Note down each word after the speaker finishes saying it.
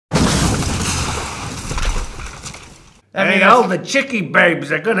Hey, all the chickie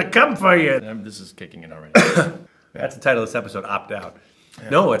babes are gonna come for you. This is kicking in already. That's the title of this episode, Opt Out. Yeah.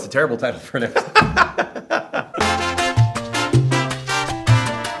 No, it's a terrible title for an episode.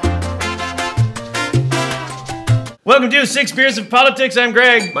 Welcome to 6 Beers of Politics. I'm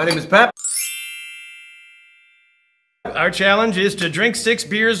Greg. My name is Pep. Our challenge is to drink 6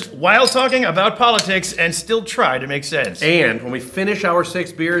 beers while talking about politics and still try to make sense. And when we finish our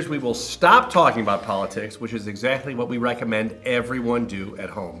 6 beers, we will stop talking about politics, which is exactly what we recommend everyone do at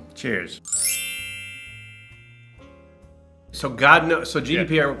home. Cheers. So God knows, so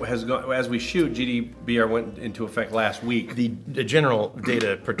GDPR has gone, as we shoot, GDPR went into effect last week. The General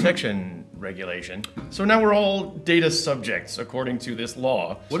Data Protection Regulation. So now we're all data subjects according to this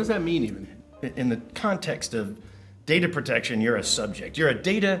law. What does that mean even? In the context of data protection, you're a subject. You're a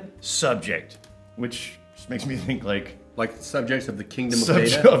data subject, which just makes me think like subjects of the kingdom of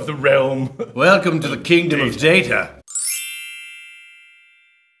subject data? of the realm. Welcome to the kingdom of data.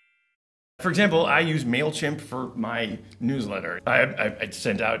 For example, I use MailChimp for my newsletter. I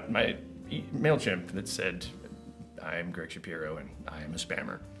sent out my MailChimp that said, I'm Greg Shapiro and I am a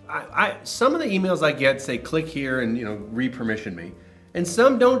spammer. Some of the emails I get say click here and re-permission me, and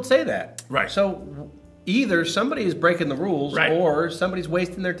some don't say that. Right. So either somebody is breaking the rules, right, or somebody's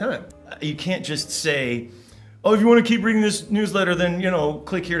wasting their time. You can't just say, oh, if you want to keep reading this newsletter, then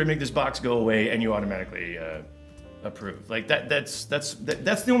click here to make this box go away, and you automatically approve. Like that's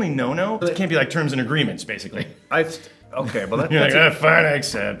the only no-no. It can't be like terms and agreements, basically. Okay, well that's like, fine, I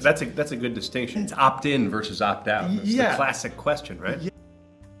accept. That's a good distinction. It's opt-in versus opt-out. It's the classic question, right? Yeah.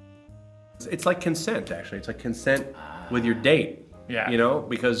 It's like consent, actually. It's like consent with your date. Yeah.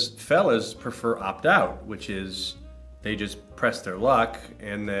 Because fellas prefer opt-out, which is they just press their luck,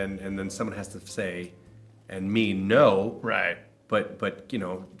 and then someone has to say and mean no. Right. But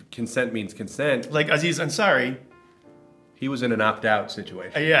consent means consent. Like Aziz Ansari. He was in an opt-out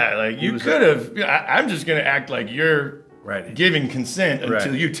situation. Yeah, like you could have. I'm just gonna act like you're giving consent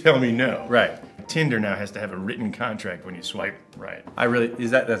until you tell me no. Right. Tinder now has to have a written contract when you swipe right.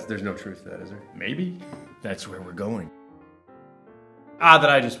 There's no truth to that, is there? Maybe. That's where we're going.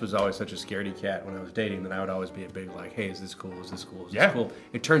 That I just was always such a scaredy cat when I was dating that I would always be a big like, hey, is this cool? Is this cool? Is this cool?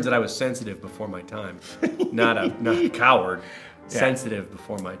 It turns out I was sensitive before my time. not a coward. Yeah. Sensitive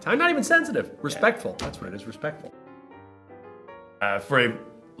before my time. Not even sensitive. Respectful. Yeah. That's what it is. Respectful. For a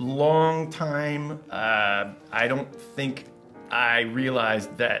long time, I don't think I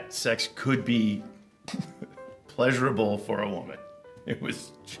realized that sex could be pleasurable for a woman. It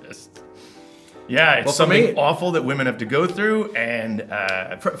was just, it's something awful that women have to go through. And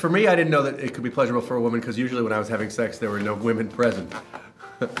for me, I didn't know that it could be pleasurable for a woman because usually when I was having sex, there were no women present.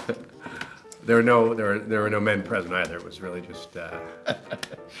 There were no men present either. It was really just a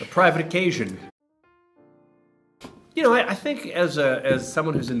private occasion. I think as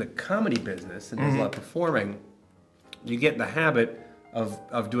someone who's in the comedy business and does a lot of performing, you get in the habit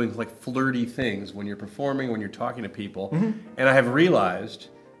of doing like flirty things when you're performing, when you're talking to people. And I have realized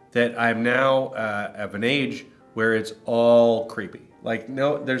that I'm now of an age where it's all creepy. Like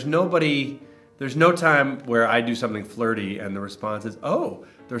there's no time where I do something flirty and the response is, oh.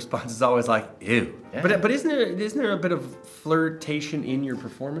 The response is always like, ew. Yeah. But isn't there a bit of flirtation in your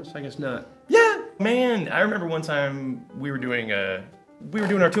performance? I guess not. Yeah. Man, I remember one time we were doing our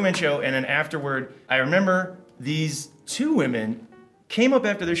 2-man show, and then afterward, I remember these 2 women came up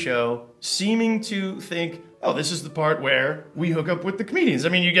after the show seeming to think, oh, this is the part where we hook up with the comedians. I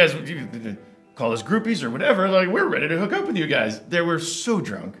mean, you guys call us groupies or whatever, like we're ready to hook up with you guys. They were so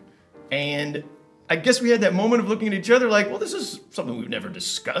drunk. And I guess we had that moment of looking at each other like, well, this is something we've never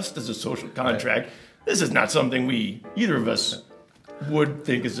discussed as a social contract. This is not something either of us would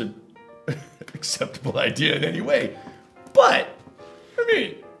think is an acceptable idea in any way. But, I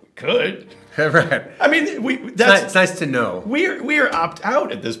mean, we could. Right. I mean, it's nice to know. We are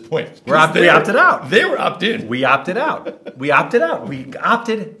opt-out at this point. We opted out. They were opt-in. We opted out. We opted out. We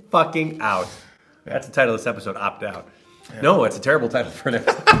opted fucking out. That's the title of this episode, Opt Out. Yeah. No, it's a terrible title for an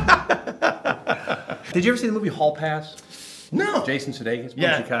episode. Did you ever see the movie Hall Pass? No. Jason Sudeikis from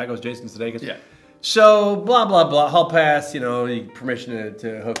Chicago's Jason Sudeikis. Yeah. So blah blah blah. Hall Pass. Permission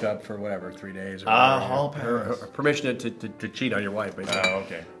to hook up for whatever 3 days. Hall Pass. Or permission to cheat on your wife, basically. Oh,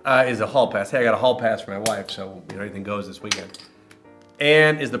 okay. Is a Hall Pass. Hey, I got a Hall Pass for my wife, so anything goes this weekend.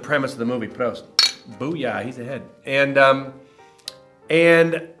 And is the premise of the movie. Prost. Booyah, he's ahead. And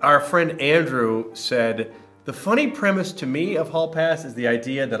our friend Andrew said, the funny premise to me of Hall Pass is the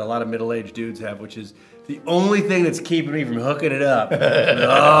idea that a lot of middle-aged dudes have, which is the only thing that's keeping me from hooking it up with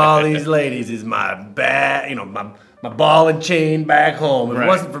all these ladies is my my ball and chain back home. If it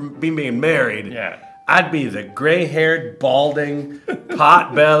wasn't for me being married, I'd be the gray-haired, balding,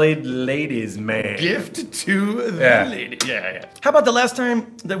 pot-bellied ladies' man. Gift to the lady. Yeah. How about the last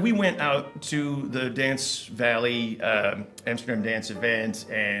time that we went out to the Dance Valley Amsterdam dance event,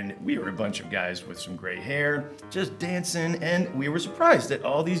 and we were a bunch of guys with some gray hair just dancing, and we were surprised that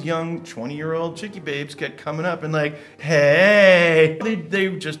all these young 20-year-old chickie babes kept coming up and like, hey.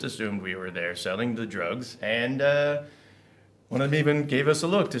 They just assumed we were there selling the drugs, and one of them even gave us a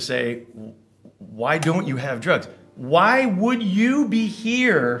look to say, why don't you have drugs? Why would you be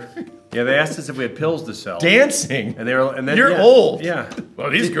here? Yeah, they asked us if we had pills to sell. Dancing. And they were, and then, you're old. Yeah. Well,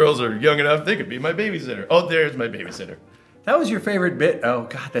 these girls are young enough, they could be my babysitter. Oh, there's my babysitter. That was your favorite bit? Oh,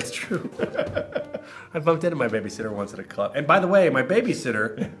 God, that's true. I bumped into my babysitter once at a club. And by the way, my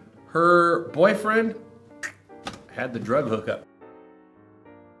babysitter, her boyfriend had the drug hookup.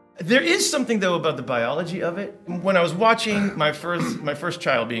 There is something, though, about the biology of it. When I was watching my first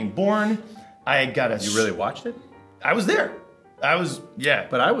child being born, I got a... You really watched it? I was there. Yeah.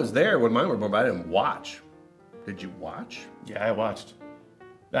 But I was there when mine were born, but I didn't watch. Did you watch? Yeah, I watched.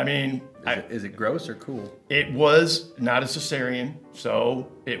 I mean... Is it gross or cool? It was not a cesarean,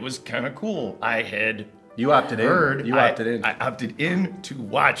 so it was kind of cool. I had... You opted in. You opted in. I opted in to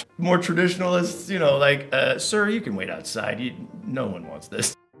watch. More traditionalists, you know, like, sir, you can wait outside. No one wants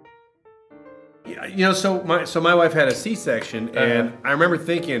this. You know, so my wife had a C-section, and I remember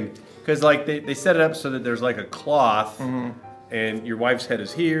thinking, because like they set it up so that there's like a cloth, and your wife's head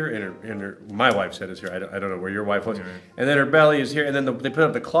is here, and my wife's head is here. I don't know where your wife was, and then her belly is here, and then they put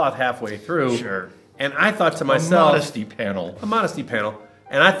up the cloth halfway through. Sure. And I thought to myself, a modesty panel.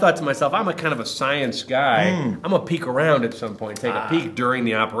 And I thought to myself, I'm a kind of a science guy. I'm gonna peek around at some point, take a peek during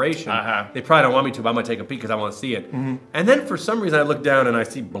the operation. They probably don't want me to, but I'm gonna take a peek because I want to see it. And then for some reason, I look down and I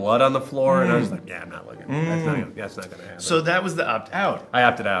see blood on the floor, and I was like, yeah, I'm not looking. That's not gonna happen. So that was the opt out. I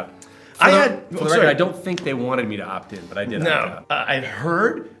opted out. For the record, I don't think they wanted me to opt in, but I did opt out. I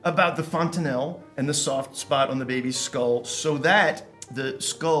heard about the fontanelle and the soft spot on the baby's skull so that the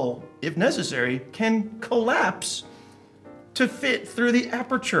skull, if necessary, can collapse to fit through the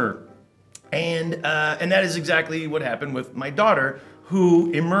aperture. And that is exactly what happened with my daughter,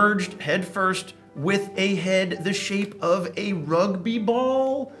 who emerged headfirst with a head the shape of a rugby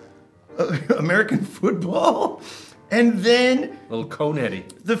ball, American football, and then... Little coneheady.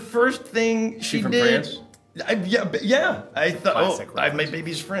 The first thing she from did... France? Yeah. I thought, Classic. my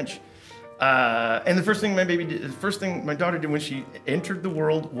baby's French. And the first thing my daughter did when she entered the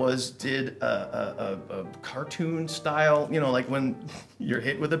world was did a cartoon style, you know, like when you're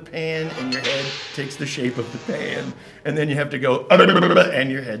hit with a pan and your head takes the shape of the pan, and then you have to go and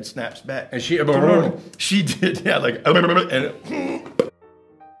your head snaps back. And she did, yeah, like and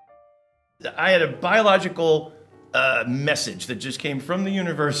I had a biological message that just came from the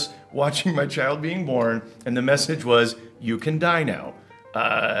universe watching my child being born, and the message was, you can die now.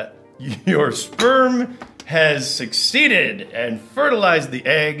 Your sperm has succeeded and fertilized the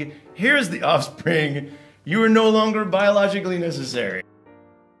egg. Here's the offspring. You are no longer biologically necessary.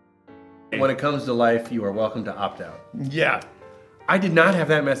 When it comes to life, you are welcome to opt out. Yeah. I did not have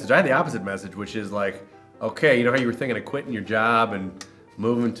that message. I had the opposite message, which is like, okay, you know how you were thinking of quitting your job and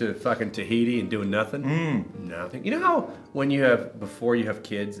moving to fucking Tahiti and doing nothing? Nothing. You know how when before you have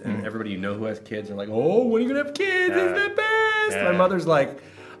kids and everybody you know who has kids are like, oh, when are you gonna have kids? It's the best. My mother's like,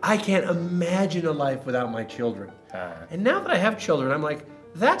 I can't imagine a life without my children. And now that I have children, I'm like,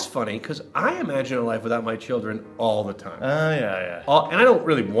 that's funny, because I imagine a life without my children all the time. Yeah. And I don't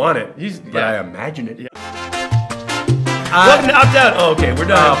really want it, but I imagine it. Welcome to Opt Out. Oh, okay, we're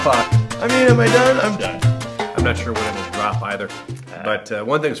done. Oh, fuck. I mean, am I done? I'm done. I'm not sure when it will drop either. But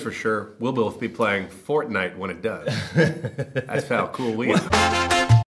one thing's for sure, we'll both be playing Fortnite when it does. That's how cool we are.